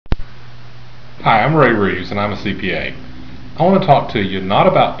Hi, I'm Wray Rives and I'm a CPA. I want to talk to you not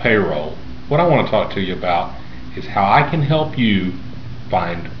about payroll. What I want to talk to you about is how I can help you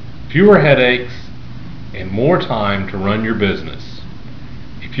find fewer headaches and more time to run your business.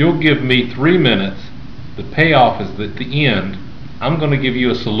 If you'll give me 3 minutes, the payoff is that at the end, I'm going to give you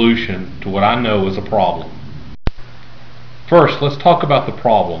a solution to what I know is a problem. First, let's talk about the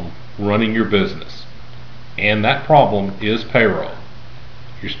problem running your business. And that problem is payroll.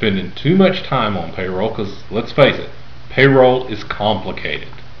 You're spending too much time on payroll because, let's face it, payroll is complicated.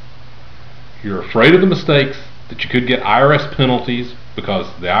 You're afraid of the mistakes that you could get IRS penalties because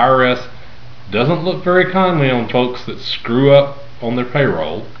the IRS doesn't look very kindly on folks that screw up on their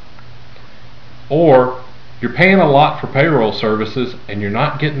payroll. Or you're paying a lot for payroll services and you're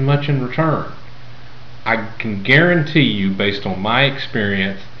not getting much in return. I can guarantee you, based on my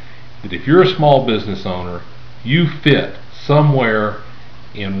experience, that if you're a small business owner, you fit somewhere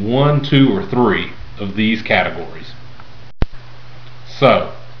in 1, 2, or 3 of these categories.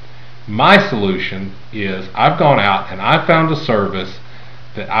 So, my solution is I've gone out and I've found a service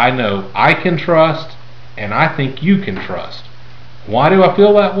that I know I can trust and I think you can trust. Why do I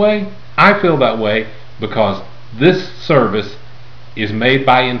feel that way? I feel that way because this service is made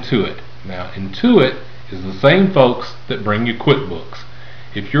by Intuit. Now, Intuit is the same folks that bring you QuickBooks.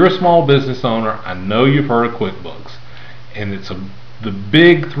 If you're a small business owner, I know you've heard of QuickBooks, and it's the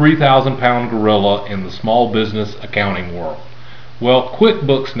big 3,000-pound gorilla in the small business accounting world. Well,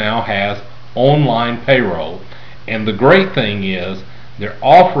 QuickBooks now has online payroll, and the great thing is they're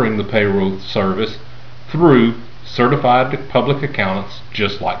offering the payroll service through certified public accountants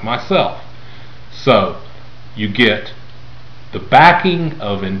just like myself. So you get the backing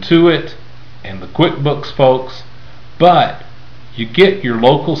of Intuit and the QuickBooks folks, but you get your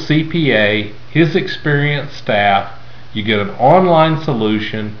local CPA, his experienced staff, you get an online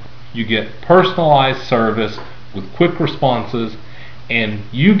solution, you get personalized service with quick responses, and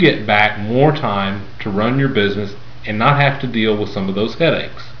you get back more time to run your business and not have to deal with some of those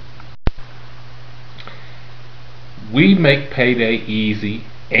headaches. We make payday easy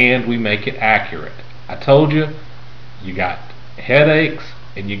and we make it accurate. I told you, you got headaches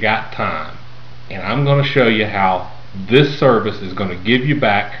and you got time. And I'm going to show you how this service is going to give you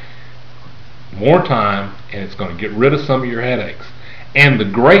back more time and it's going to get rid of some of your headaches. And the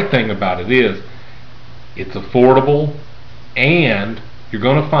great thing about it is it's affordable, and you're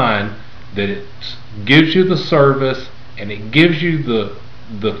going to find that it gives you the service and it gives you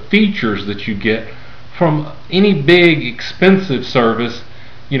the features that you get from any big expensive service,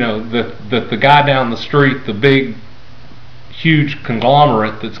 you know, that the guy down the street, the big huge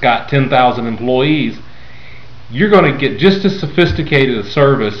conglomerate that's got 10,000 employees, you're going to get just as sophisticated a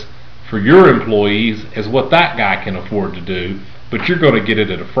service for your employees as what that guy can afford to do, but you're going to get it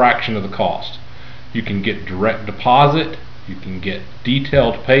at a fraction of the cost. You can get direct deposit, you can get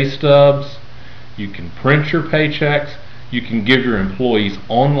detailed pay stubs, you can print your paychecks, you can give your employees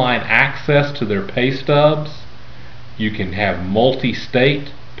online access to their pay stubs, you can have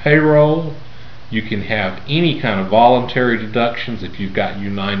multi-state payroll, you can have any kind of voluntary deductions if you've got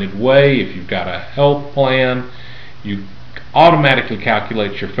United Way, if you've got a health plan. You automatically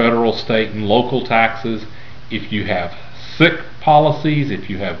calculate your federal, state, and local taxes. If you have sick policies, if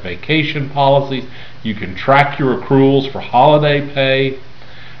you have vacation policies, you can track your accruals for holiday pay,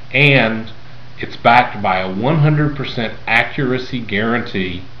 and it's backed by a 100% accuracy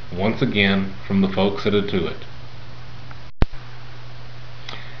guarantee, once again, from the folks at Intuit.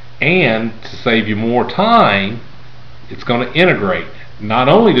 And to save you more time, it's going to integrate. Not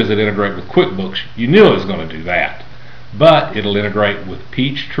only does it integrate with QuickBooks, you knew it was going to do that, but it'll integrate with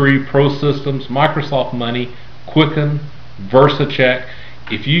Peachtree, ProSystems, Microsoft Money, Quicken, VersaCheck.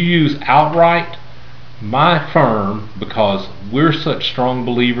 If you use Outright, my firm, because we're such strong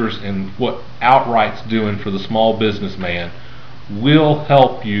believers in what Outright's doing for the small businessman, will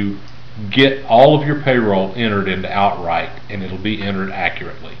help you get all of your payroll entered into Outright, and it'll be entered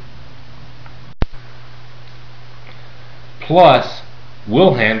accurately. Plus,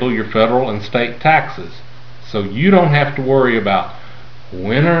 we'll handle your federal and state taxes, so you don't have to worry about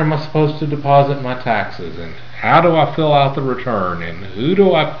when am I supposed to deposit my taxes, and how do I fill out the return, and who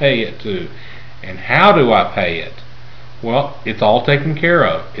do I pay it to, and how do I pay it. Well, it's all taken care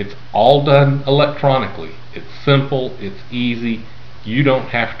of. It's all done electronically. It's simple, it's easy. You don't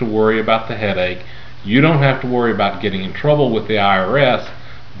have to worry about the headache. You don't have to worry about getting in trouble with the IRS,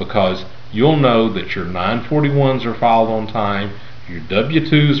 because you'll know that your 941s are filed on time, your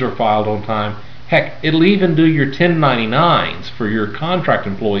W-2s are filed on time. Heck, it'll even do your 1099s for your contract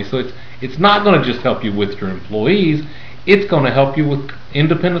employees. So it's not going to just help you with your employees, It's going to help you with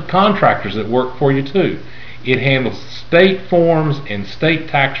independent contractors that work for you too. It handles state forms and state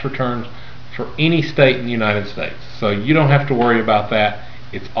tax returns for any state in the United States. So you don't have to worry about that.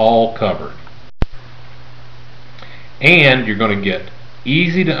 It's all covered. And you're going to get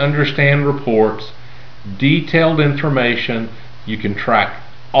easy to understand reports, detailed information. You can track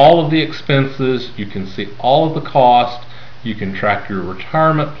all of the expenses. You can see all of the costs. You can track your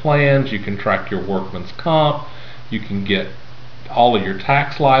retirement plans. You can track your workman's comp. You can get all of your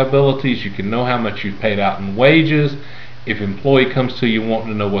tax liabilities. You can know how much you've paid out in wages. If an employee comes to you wanting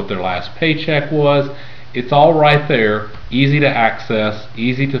to know what their last paycheck was, it's all right there, easy to access,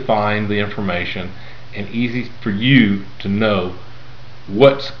 easy to find the information, and easy for you to know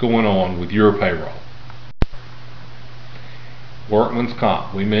what's going on with your payroll. Workman's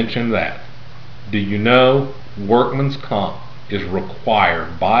comp, we mentioned that. Do you know workman's comp is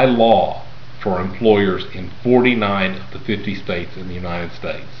required by law for employers in 49 of the 50 states in the United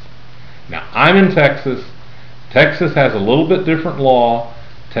States? Now, I'm in Texas. Texas has a little bit different law.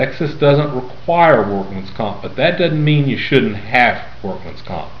 Texas doesn't require workman's comp, but that doesn't mean you shouldn't have workman's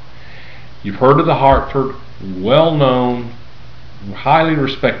comp. You've heard of the Hartford, well-known, highly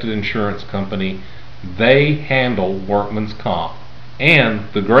respected insurance company. They handle workman's comp,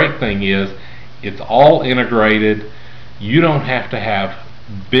 and the great thing is it's all integrated. You don't have to have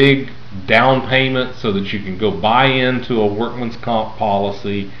big down payments so that you can go buy into a workman's comp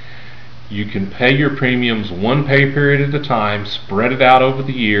policy. You can pay your premiums one pay period at a time, spread it out over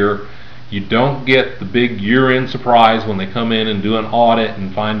the year. You don't get the big year-end surprise when they come in and do an audit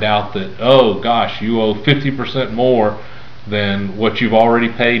and find out that, oh gosh, you owe 50% more than what you've already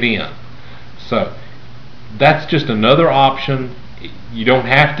paid in. So that's just another option. You don't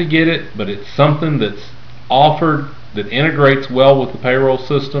have to get it, but it's something that's offered that integrates well with the payroll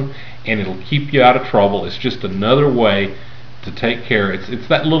system, and it'll keep you out of trouble. It's just another way to take care. It's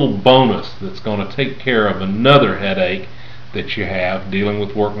that little bonus that's going to take care of another headache that you have dealing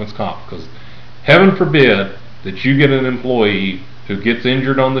with workman's comp, because heaven forbid that you get an employee who gets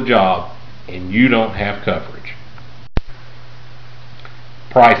injured on the job and you don't have coverage.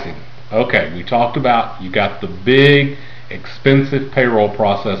 Pricing. Okay, we talked about you got the big expensive payroll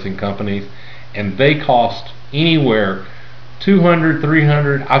processing companies, and they cost anywhere $200,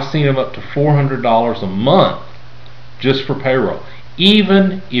 $300, I've seen them up to $400 a month just for payroll.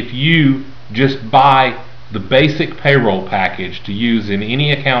 Even if you just buy the basic payroll package to use in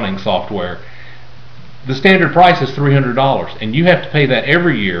any accounting software, the standard price is $300, and you have to pay that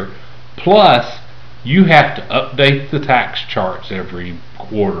every year, plus you have to update the tax charts every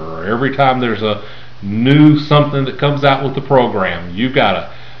quarter, or every time there's a new something that comes out with the program. You've got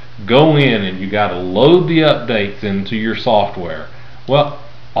to go in and you got to load the updates into your software. Well,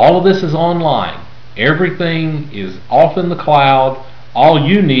 all of this is online. Everything is off in the cloud. All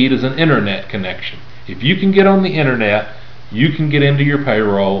you need is an internet connection. If you can get on the internet, you can get into your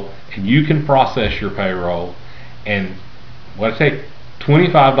payroll and you can process your payroll. And what I say,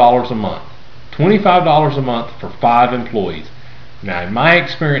 $25 a month. $25 a month for 5 employees. Now, in my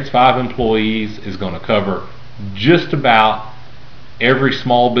experience, 5 employees is going to cover just about every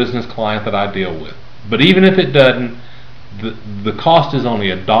small business client that I deal with. But even if it doesn't, the cost is only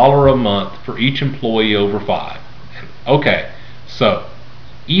 $1 a month for each employee over 5. Okay, so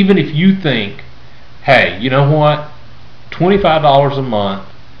even if you think, hey, you know what, $25 a month,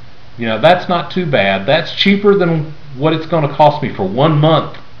 you know, that's not too bad. That's cheaper than what it's going to cost me for 1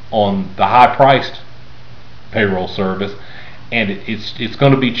 month on the high-priced payroll service, and it's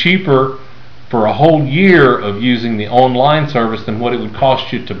going to be cheaper for a whole year of using the online service than what it would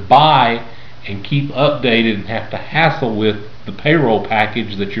cost you to buy and keep updated and have to hassle with the payroll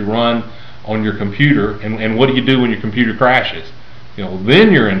package that you run on your computer. And what do you do when your computer crashes? You know,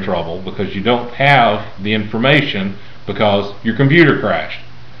 then you're in trouble because you don't have the information because your computer crashed.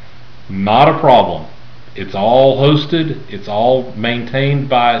 Not a problem. It's all hosted. It's all maintained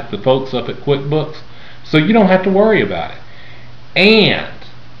by the folks up at QuickBooks, so you don't have to worry about it.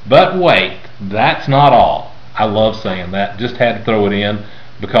 But wait, that's not all. I love saying that. Just had to throw it in,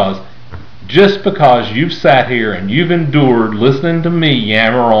 because just because you've sat here and you've endured listening to me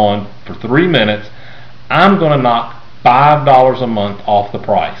yammer on for 3 minutes, I'm going to knock $5 a month off the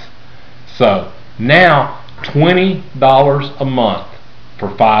price. So now $20 a month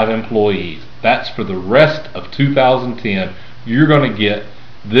for 5 employees. That's for the rest of 2010. You're going to get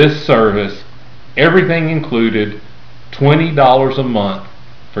this service, everything included, $20 a month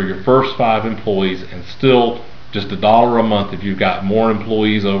for your first 5 employees, and still just $1 a month if you've got more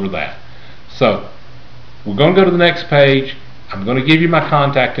employees over that. So we're going to go to the next page. I'm going to give you my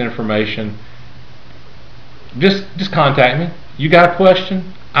contact information. just contact me. You got a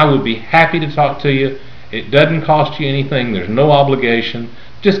question, I would be happy to talk to you. It doesn't cost you anything. There's no obligation.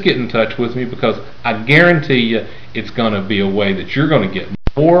 Just get in touch with me, because I guarantee you it's going to be a way that you're going to get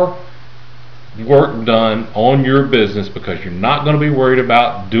more work done on your business, because you're not going to be worried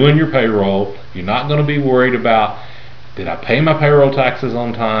about doing your payroll. You're not going to be worried about, did I pay my payroll taxes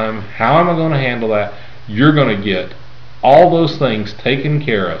on time? How am I going to handle that? You're going to get all those things taken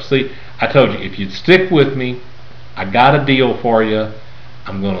care of. See, I told you, if you'd stick with me, I got a deal for you.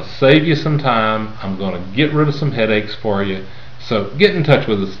 I'm going to save you some time. I'm going to get rid of some headaches for you. So get in touch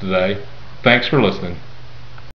with us today. Thanks for listening.